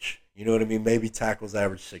average. You know what I mean? Maybe tackles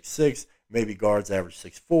average 6'6", maybe guards average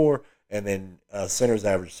 6'4", and then centers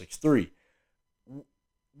average 6'3".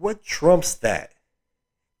 What trumps that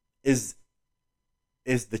is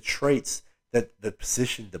is the traits that the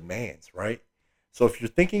position demands, right? So if you're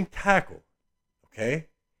thinking tackle, okay,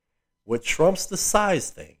 what trumps the size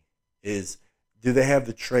thing is, do they have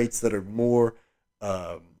the traits that are more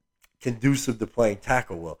um, conducive to playing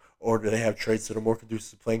tackle well, or do they have traits that are more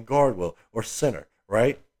conducive to playing guard well or center,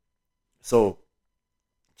 right? So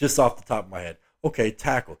just off the top of my head, okay,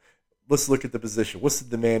 tackle. Let's look at the position. What's the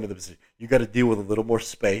demand of the position? You got to deal with a little more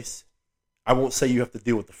space. I won't say you have to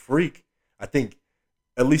deal with the freak. I think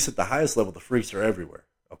at least at the highest level, the freaks are everywhere.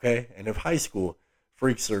 Okay, and in high school,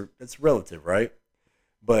 freaks are, it's relative, right?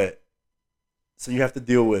 But so you have to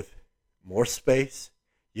deal with more space.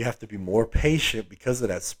 You have to be more patient because of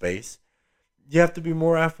that space. You have to be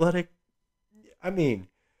more athletic. I mean,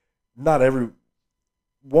 not every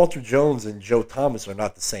Walter Jones and Joe Thomas are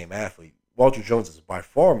not the same athlete. Walter Jones is by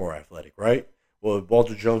far more athletic, right? Well,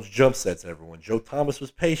 Walter Jones jump sets everyone. Joe Thomas was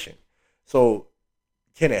patient. So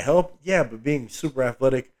can it help? Yeah, but being super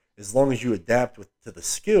athletic, as long as you adapt to the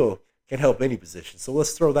skill, can help any position. So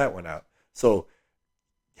let's throw that one out. So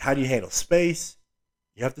how do you handle space?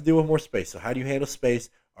 You have to deal with more space. So how do you handle space?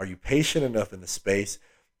 Are you patient enough in the space?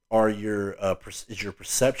 Is your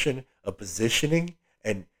perception of positioning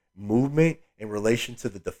and movement in relation to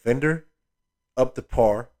the defender up to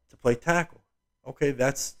par to play tackle? Okay,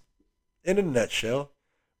 that's in a nutshell,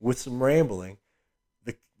 with some rambling,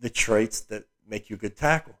 the traits that make you a good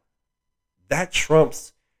tackle. That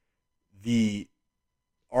trumps the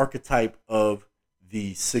archetype of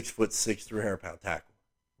the 6'6", 300-pound tackle.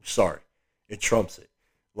 I'm sorry, it trumps it.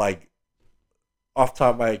 Like off the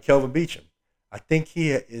top of my head, Kelvin Beachum. I think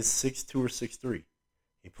he is 6'2" or 6'3".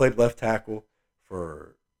 He played left tackle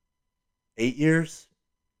for 8 years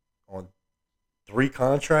on 3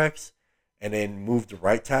 contracts, and then moved to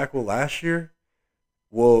right tackle last year.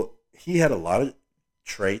 Well, he had a lot of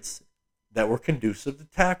traits that were conducive to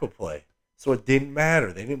tackle play, so it didn't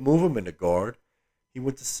matter. They didn't move him into guard. He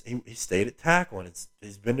stayed at tackle, and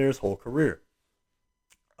he's been there his whole career.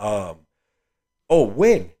 Um,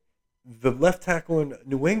 Wynn, the left tackle in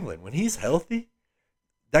New England, when he's healthy,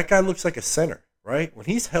 that guy looks like a center, right? When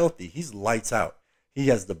he's healthy, he's lights out. He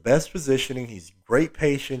has the best positioning. He's great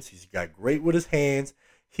patience. He's got great with his hands.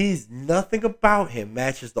 He's nothing about him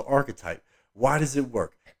matches the archetype. Why does it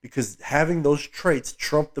work? Because having those traits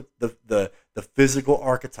trump the physical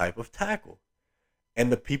archetype of tackle.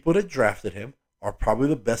 And the people that drafted him are probably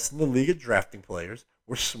the best in the league at drafting players.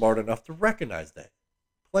 Were smart enough to recognize that.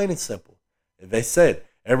 Plain and simple. And they said,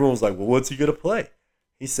 everyone was like, well, what's he going to play?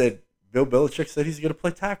 He said, Bill Belichick said he's going to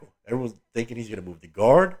play tackle. Everyone's thinking he's going to move to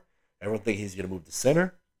guard. Everyone thinking he's going to move to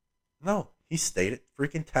center. No, he stayed at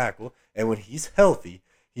freaking tackle. And when he's healthy,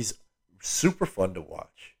 he's super fun to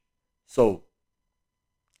watch. So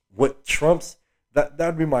what trumps that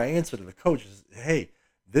would be my answer to the coach is, hey,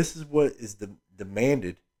 this is what is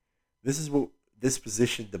demanded. This is what this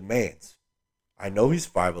position demands. I know he's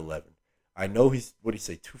 5'11". I know he's, what do you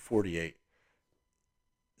say, 248.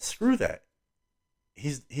 Screw that.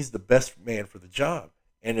 He's the best man for the job.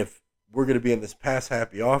 And if we're going to be in this pass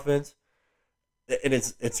happy offense, and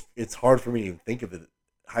it's hard for me to even think of it.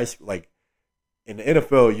 High school, like in the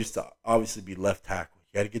NFL, it used to obviously be left tackle.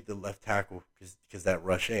 You got to get the left tackle because that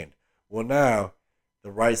rush end. Well, now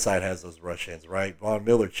the right side has those rush ends, right? Von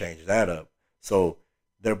Miller changed that up, so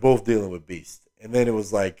they're both dealing with beast. And then it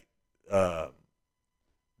was like uh,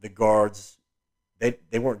 the guards,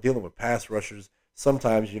 they weren't dealing with pass rushers.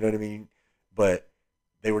 Sometimes, you know what I mean, but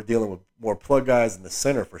they were dealing with more plug guys, and the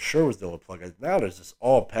center for sure was dealing with plug guys. Now there's just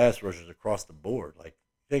all pass rushers across the board. Like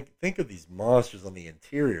think of these monsters on the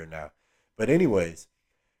interior now. But anyways,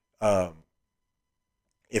 um,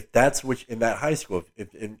 if that's which in that high school,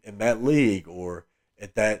 if in that league or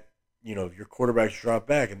at that, if your quarterbacks drop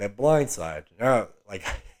back in that blind side, now like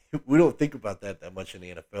we don't think about that much in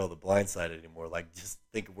the NFL, the blind side anymore. Like just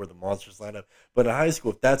think of where the monsters line up. But in high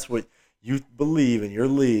school, if that's what you believe in your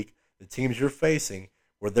league, the teams you're facing,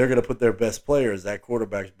 where they're going to put their best players that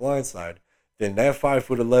quarterback's blind side, then that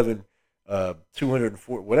 5'11",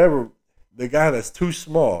 204, whatever, the guy that's too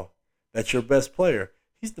small, that's your best player,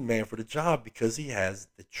 he's the man for the job because he has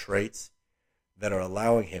the traits that are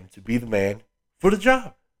allowing him to be the man for the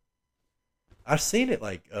job. I've seen it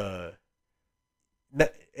and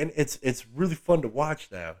it's really fun to watch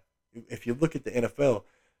now. If you look at the NFL,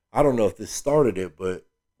 I don't know if this started it, but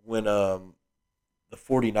when the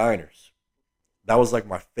 49ers, that was like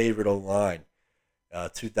my favorite O line,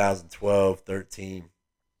 2012, 13.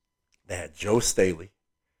 They had Joe Staley,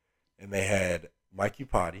 and they had Mike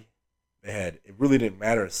Upati. They had, it really didn't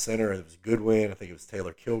matter at center. It was Goodwin. I think it was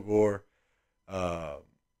Taylor Kilgore. Um,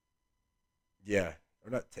 yeah,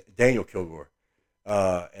 or not Daniel Kilgore.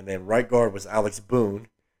 And then right guard was Alex Boone,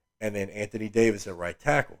 and then Anthony Davis at right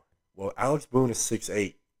tackle. Well, Alex Boone is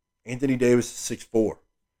 6'8". Anthony Davis is 6'4".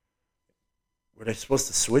 Were they supposed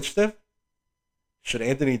to switch them? Should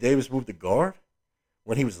Anthony Davis move to guard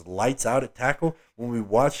when he was lights out at tackle? When we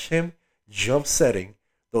watched him jump setting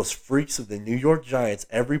those freaks of the New York Giants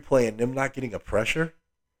every play and them not getting a pressure,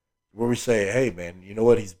 where we say, hey, man, you know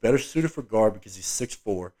what? He's better suited for guard because he's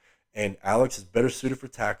 6'4", and Alex is better suited for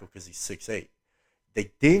tackle because he's 6'8".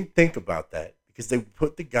 They didn't think about that because they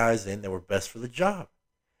put the guys in that were best for the job.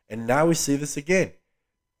 And now we see this again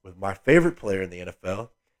with my favorite player in the NFL,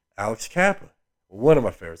 Alex Kappa. One of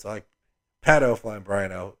my favorites. I like Pat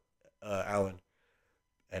Elflein, Allen,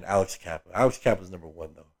 and Alex Kappa. Alex Kappa's number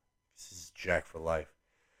one, though. This is Jack for life.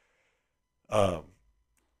 Um,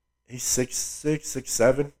 he's 6'6",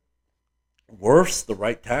 6'7". Worse, the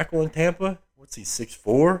right tackle in Tampa. What's he,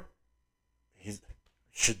 6'4"?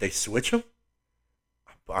 Should they switch him?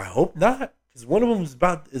 I hope not, because one of them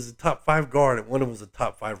is a top 5 guard and one of them is a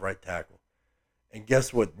top 5 right tackle. And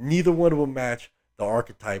guess what? Neither one of them match the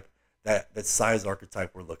archetype, that size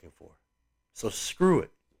archetype we're looking for. So screw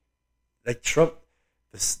it. They trump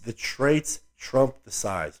the traits trump the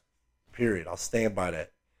size. Period. I'll stand by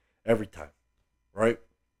that every time. Right?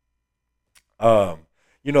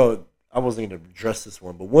 You know, I wasn't going to address this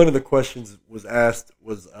one, but one of the questions was asked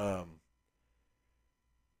was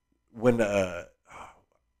when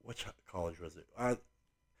which college was it?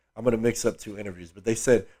 I'm going to mix up two interviews, but they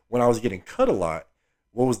said when I was getting cut a lot,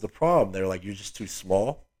 what was the problem? They're like, you're just too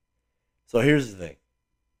small. So here's the thing.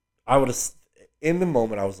 I would have, in the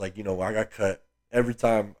moment, I was like, I got cut. Every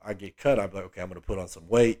time I get cut, I'm like, okay, I'm going to put on some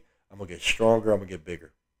weight. I'm going to get stronger. I'm going to get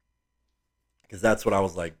bigger. Because that's what I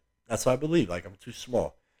was like. That's what I believe. Like, I'm too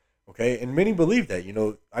small. Okay? And many believe that.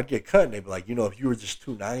 I'd get cut and they'd be like, if you were just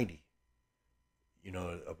 290,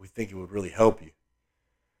 we think it would really help you.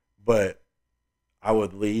 But I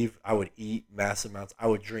would leave. I would eat mass amounts. I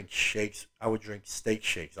would drink shakes. I would drink steak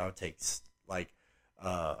shakes. I would take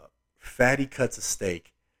fatty cuts of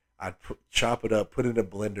steak. I'd chop it up, put it in a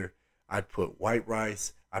blender. I'd put white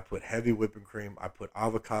rice. I'd put heavy whipping cream. I'd put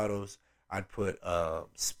avocados. I'd put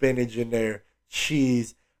spinach in there,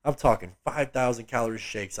 cheese. I'm talking 5,000 calorie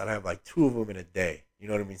shakes. I'd have like 2 of them in a day. You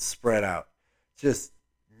know what I mean? Spread out. Just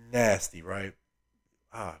nasty, right?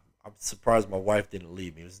 I'm surprised my wife didn't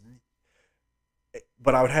leave me.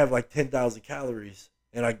 But I would have like 10,000 calories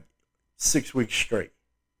and 6 weeks straight.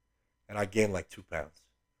 And I gained like 2 pounds,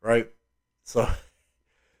 right? So,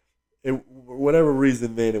 for whatever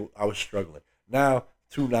reason, then I was struggling. Now,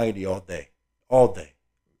 290 all day. All day.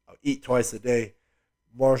 I eat twice a day.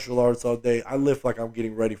 Martial arts all day. I lift like I'm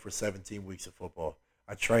getting ready for 17 weeks of football.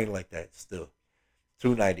 I train like that still.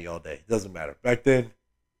 290 all day. Doesn't matter. Back then,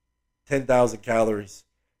 10,000 calories,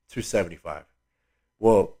 275.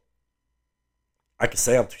 Well, I could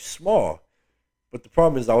say I'm too small, but the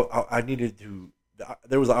problem is I needed to.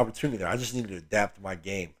 There was an opportunity there. I just needed to adapt my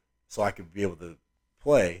game so I could be able to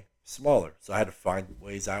play smaller. So I had to find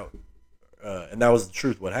ways out, and that was the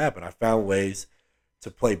truth. What happened? I found ways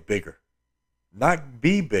to play bigger. not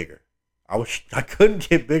be bigger. I couldn't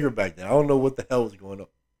get bigger back then. I don't know what the hell was going on.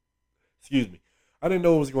 Excuse me. I didn't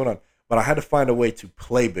know what was going on, but I had to find a way to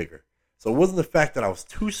play bigger. So it wasn't the fact that I was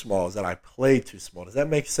too small, it's that I played too small. Does that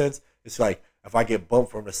make sense? It's like if I get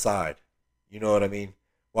bumped from the side, you know what I mean?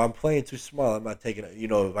 Well, I'm playing too small. I'm not taking it. You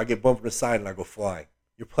know, if I get bumped from the side and I go flying,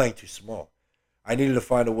 you're playing too small. I needed to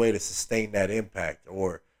find a way to sustain that impact,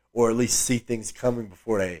 or at least see things coming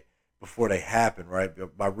before they happen.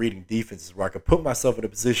 Right, by reading defenses, where I could put myself in a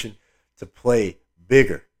position to play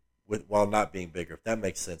bigger while not being bigger. If that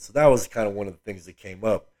makes sense. So that was kind of one of the things that came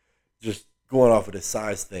up. Just going off of the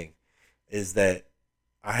size thing, is that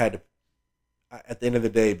I had to, at the end of the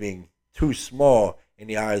day, being too small in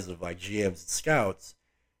the eyes of like GMs and scouts,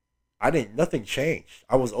 nothing changed.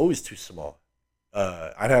 I was always too small.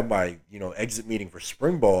 I'd have my, exit meeting for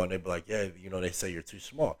spring ball, and they'd be like, yeah, they say you're too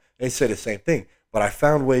small. They say the same thing, but I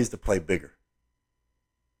found ways to play bigger.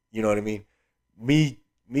 You know what I mean? Me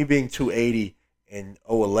being 280 in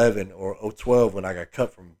 011 or 012 when I got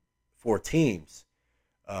cut from four teams,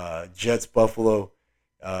 Jets, Buffalo,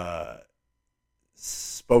 uh,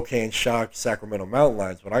 Spokane Shock, Sacramento Mountain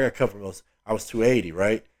Lions. When I got cut from those, I was 280,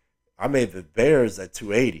 right? I made the Bears at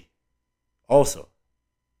 280 also.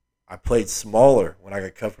 I played smaller when I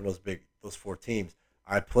got cut from those four teams.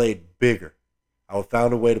 I played bigger. I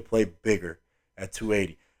found a way to play bigger at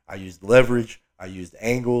 280. I used leverage. I used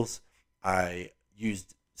angles. I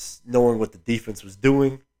used knowing what the defense was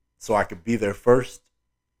doing so I could be there first.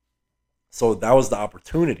 So that was the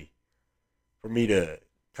opportunity for me to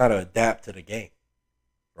kind of adapt to the game,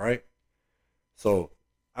 right? So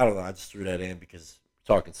I don't know. I just threw that in because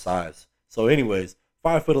we're talking size. So, anyways,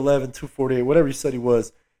 5'11", 248, whatever you said he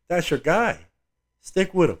was, that's your guy.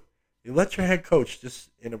 Stick with him. You let your head coach just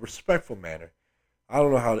in a respectful manner. I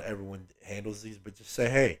don't know how everyone handles these, but just say,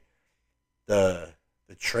 hey, the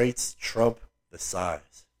traits trump the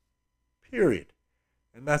size. Period.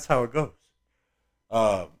 And that's how it goes.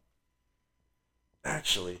 Um,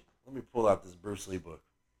 Actually, let me pull out this Bruce Lee book.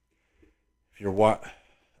 If you're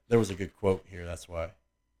there was a good quote here. That's why.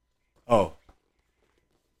 Oh,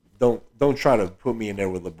 don't try to put me in there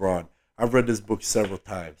with LeBron. I've read this book several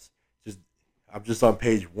times. Just I'm just on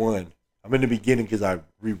page one. I'm in the beginning because I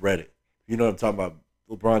reread it. You know what I'm talking about?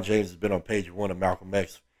 LeBron James has been on page one of Malcolm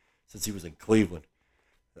X since he was in Cleveland.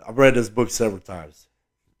 I've read this book several times.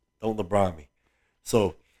 Don't LeBron me.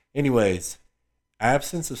 So, anyways,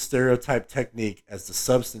 absence of stereotype technique as the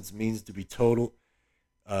substance means to be total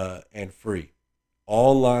and free.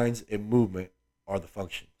 All lines in movement are the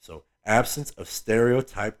function. So, absence of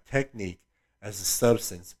stereotype technique as the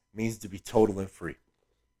substance means to be total and free.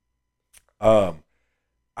 Um,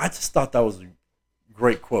 I just thought that was a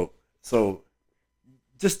great quote. So,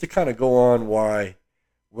 just to kind of go on why,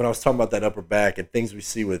 when I was talking about that upper back and things we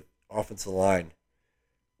see with offensive line,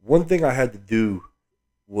 one thing I had to do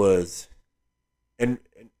was, and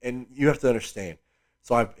you have to understand.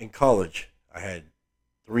 So in college, I had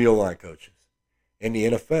three O line coaches. In the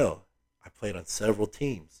NFL, I played on several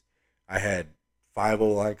teams. I had five O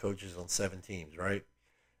line coaches on seven teams, right?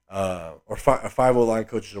 Or five O line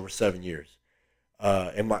coaches over 7 years.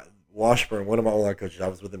 And my Washburn, one of my O line coaches, I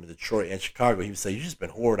was with him in Detroit and Chicago. He would say, "You've just been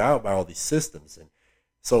hoarded out by all these systems," and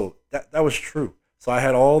so that was true. So I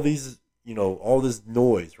had all these, all this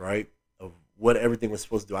noise, right, of what everything was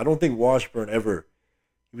supposed to do. I don't think Washburn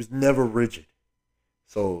he was never rigid.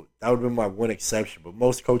 So that would have been my one exception. But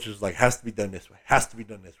most coaches like, has to be done this way, has to be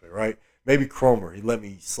done this way, right? Maybe Cromer, he let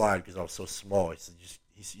me slide because I was so small. He said,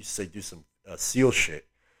 he used to say, do some seal shit.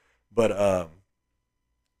 But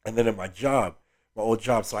and then at my job, my old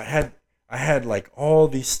job, so I had like all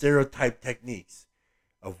these stereotype techniques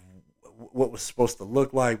of what was supposed to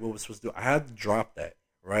look like, what was supposed to do. I had to drop that,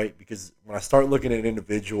 right? Because when I start looking at an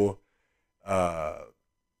individual uh,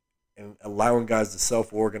 and allowing guys to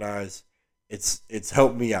self-organize, it's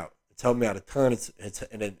helped me out. It's helped me out a ton. It's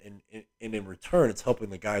and in return, it's helping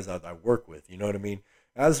the guys out that I work with. You know what I mean?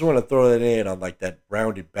 I just want to throw that in on like that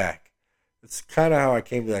rounded back. It's kind of how I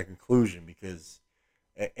came to that conclusion because,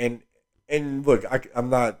 and and look, I'm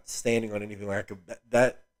not standing on anything like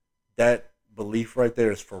that belief right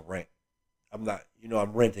there is for rent. I'm not,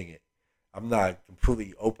 I'm renting it. I'm not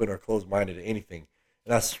completely open or closed minded to anything.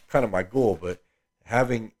 And that's kind of my goal. But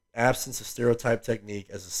having absence of stereotype technique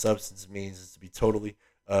as a substance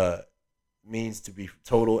uh, means to be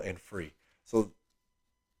total and free. So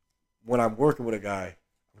when I'm working with a guy,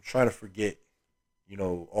 I'm trying to forget,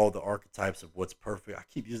 all the archetypes of what's perfect. I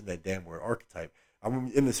keep using that damn word archetype. I'm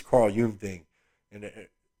in this Carl Jung thing, and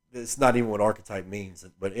it's not even what archetype means.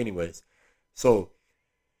 But anyways, so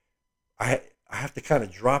I have to kind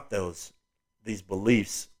of drop these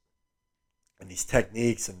beliefs and these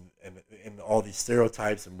techniques and all these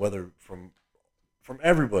stereotypes, and whether from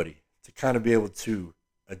everybody to kind of be able to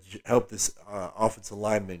help this offensive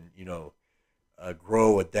lineman,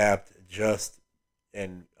 grow, adapt, adjust,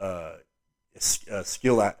 and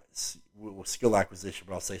skill acquisition,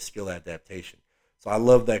 but I'll say skill adaptation. So I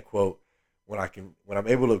love that quote. When I'm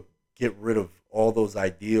able to get rid of all those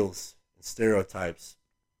ideals and stereotypes,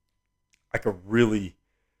 I could really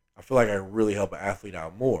I feel like I can really help an athlete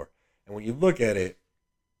out more. And when you look at it,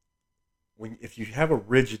 when if you have a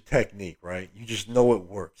rigid technique, right, you just know it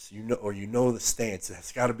works. You know the stance.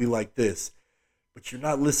 It's got to be like this, but you're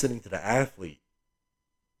not listening to the athlete,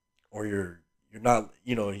 or you're not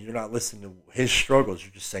listening to his struggles.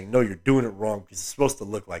 You're just saying no, you're doing it wrong because it's supposed to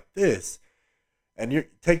look like this. And you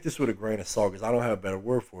take this with a grain of salt because I don't have a better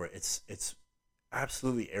word for it. It's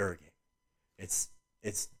absolutely arrogant. It's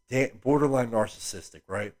borderline narcissistic,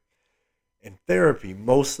 right? In therapy,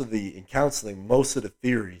 in counseling, most of the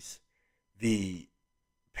theories, the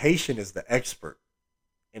patient is the expert,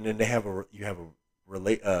 and then you have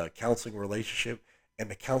a counseling relationship, and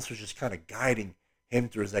the counselor's just kind of guiding him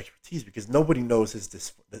through his expertise because nobody knows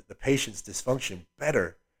the patient's dysfunction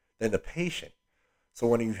better than the patient. So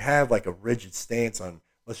when you have like a rigid stance on,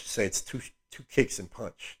 let's just say it's two kicks and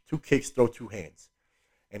punch, two kicks, throw two hands,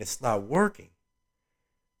 and it's not working,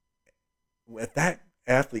 if that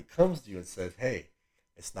athlete comes to you and says, "Hey,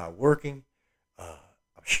 it's not working.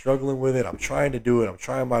 I'm struggling with it. I'm trying to do it. I'm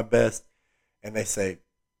trying my best," and they say,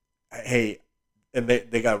 "Hey," and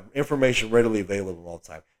they got information readily available all the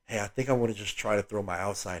time. "Hey, I think I want to just try to throw my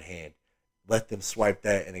outside hand, let them swipe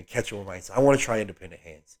that, and then catch it with my hands. I want to try independent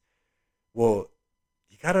hands." Well,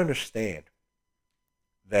 you got to understand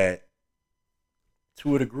that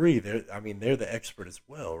to a degree, they're the expert as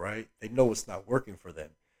well, right? They know it's not working for them.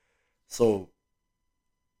 So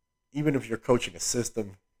even if you're coaching a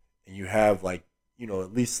system and you have like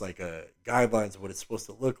at least like a guidelines of what it's supposed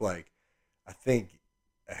to look like, I think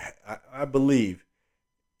I believe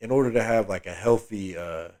in order to have like a healthy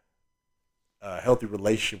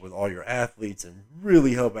relationship with all your athletes and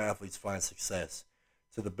really help athletes find success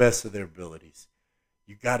to the best of their abilities,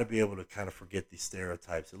 you got to be able to kind of forget these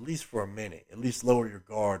stereotypes at least for a minute, at least lower your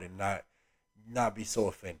guard and not be so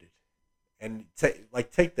offended, and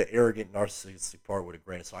take the arrogant narcissistic part with a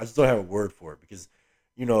grain of salt. I just don't have a word for it because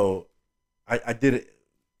you know I did it.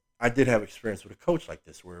 I did have experience with a coach like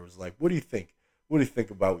this where it was like, what do you think? What do you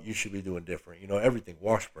think about what you should be doing different? Everything.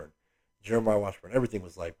 Washburn, Jeremiah Washburn, everything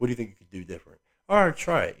was like, what do you think you could do different? All right,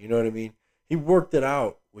 try it. You know what I mean? He worked it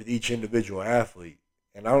out with each individual athlete,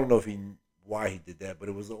 and I don't know if why he did that, but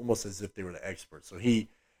it was almost as if they were the experts. So he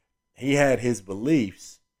had his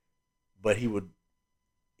beliefs, but he would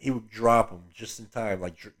drop them just in time,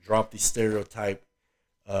 like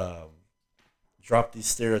um, drop these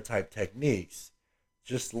stereotype techniques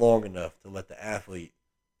just long enough to let the athlete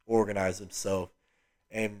organize himself.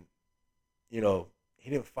 And he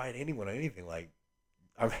didn't fight anyone or anything. Like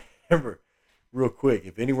I remember, real quick,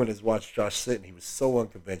 if anyone has watched Josh Sitton, he was so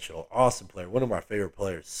unconventional, awesome player, one of my favorite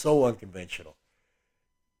players, so unconventional.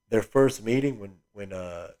 Their first meeting when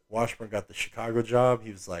Washburn got the Chicago job,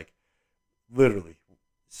 he was like, literally,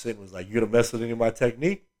 Sitton was like, "You gonna mess with any of my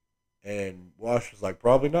technique?" And Wash was like,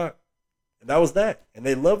 "Probably not." And that was that. And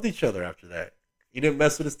they loved each other after that. He didn't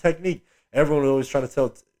mess with his technique. Everyone was always trying to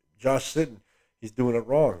tell Josh Sitton he's doing it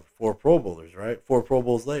wrong. 4 Pro Bowlers, right? 4 Pro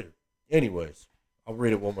Bowls later. Anyways, I'll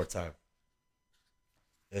read it one more time.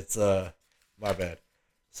 It's my bad.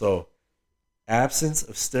 So, absence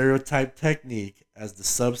of stereotype technique as the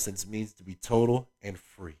substance means to be total and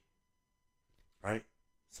free. Right?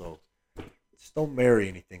 So just don't marry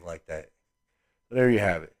anything like that. So there you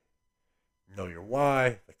have it. Know your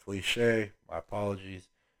why, the cliche. My apologies.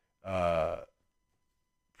 Uh,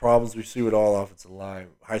 Problems we see with all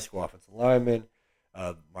high school offensive linemen.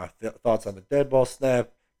 My thoughts on the dead ball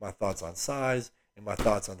snap, my thoughts on size, and my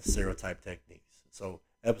thoughts on the stereotype techniques. So,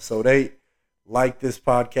 episode 8, like this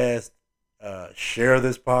podcast, share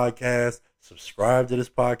this podcast, subscribe to this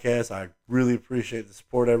podcast. I really appreciate the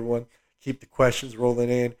support, everyone. Keep the questions rolling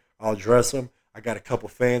in. I'll address them. I got a couple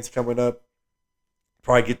fans coming up.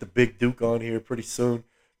 Probably get the Big Duke on here pretty soon.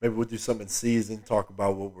 Maybe we'll do something in season, talk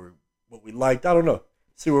about what we liked. I don't know.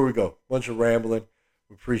 See where we go. Bunch of rambling.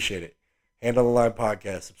 We appreciate it. Hand on the Line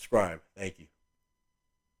podcast. Subscribe. Thank you.